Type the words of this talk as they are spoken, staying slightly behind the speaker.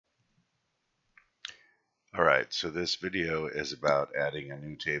Alright, so this video is about adding a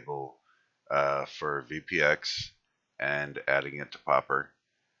new table for VPX and adding it to Popper.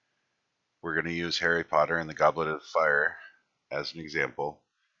 We're going to use Harry Potter and the Goblet of Fire as an example.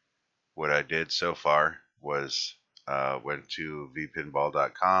 What I did so far was went to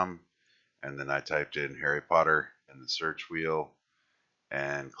vpinball.com and then I typed in Harry Potter in the search wheel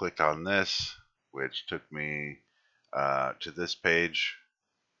and clicked on this, which took me to this page.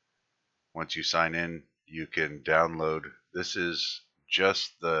 Once you sign in, you can download. This is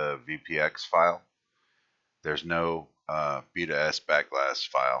just the VPX file. There's no B2S backglass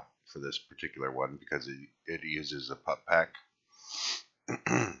file for this particular one because it uses a pup pack.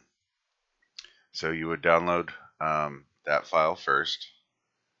 So you would download that file first,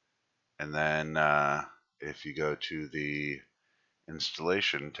 and then if you go to the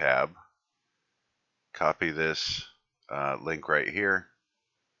installation tab, copy this link right here.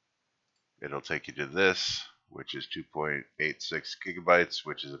 It'll take you to this, which is 2.86 gigabytes,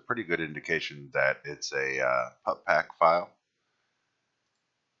 which is a pretty good indication that it's a pup pack file.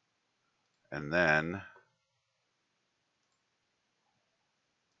 And then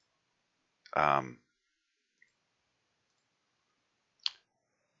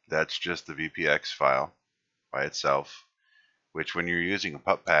that's just the VPX file by itself, which when you're using a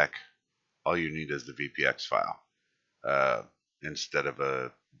pup pack, all you need is the VPX file instead of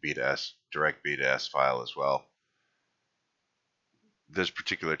a B2S, direct B2S file as well. This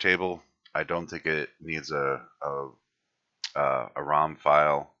particular table, I don't think it needs a ROM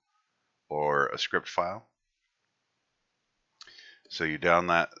file or a script file. So you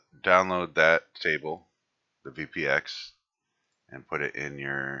download that table, the VPX, and put it in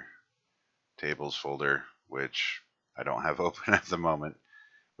your tables folder, which I don't have open at the moment,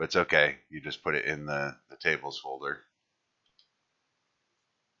 but it's okay. You just put it in the tables folder.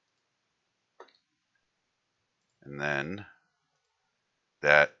 And then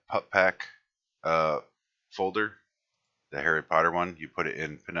that pup pack folder, the Harry Potter one, you put it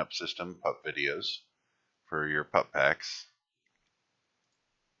in Pinup System Pup Videos for your pup packs,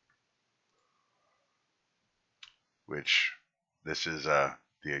 which this is the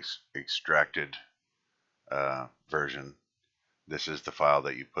extracted version. This is the file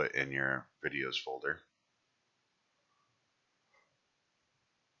that you put in your videos folder.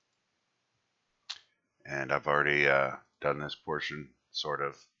 And I've already done this portion, sort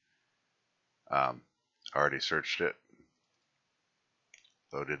of. Already searched it,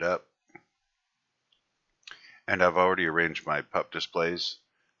 loaded up, and I've already arranged my pup displays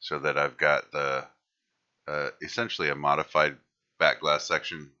so that I've got the essentially a modified backglass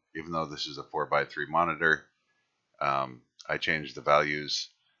section. Even though this is a 4x3 monitor, I changed the values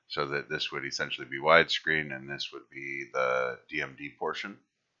so that this would essentially be widescreen and this would be the DMD portion.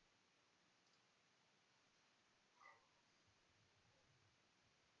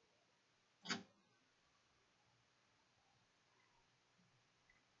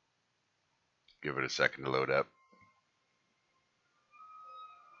 Give it a second to load up.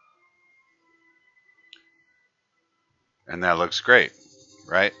 And that looks great,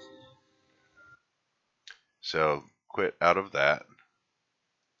 right? So quit out of that.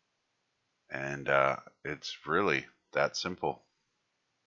 And it's really that simple.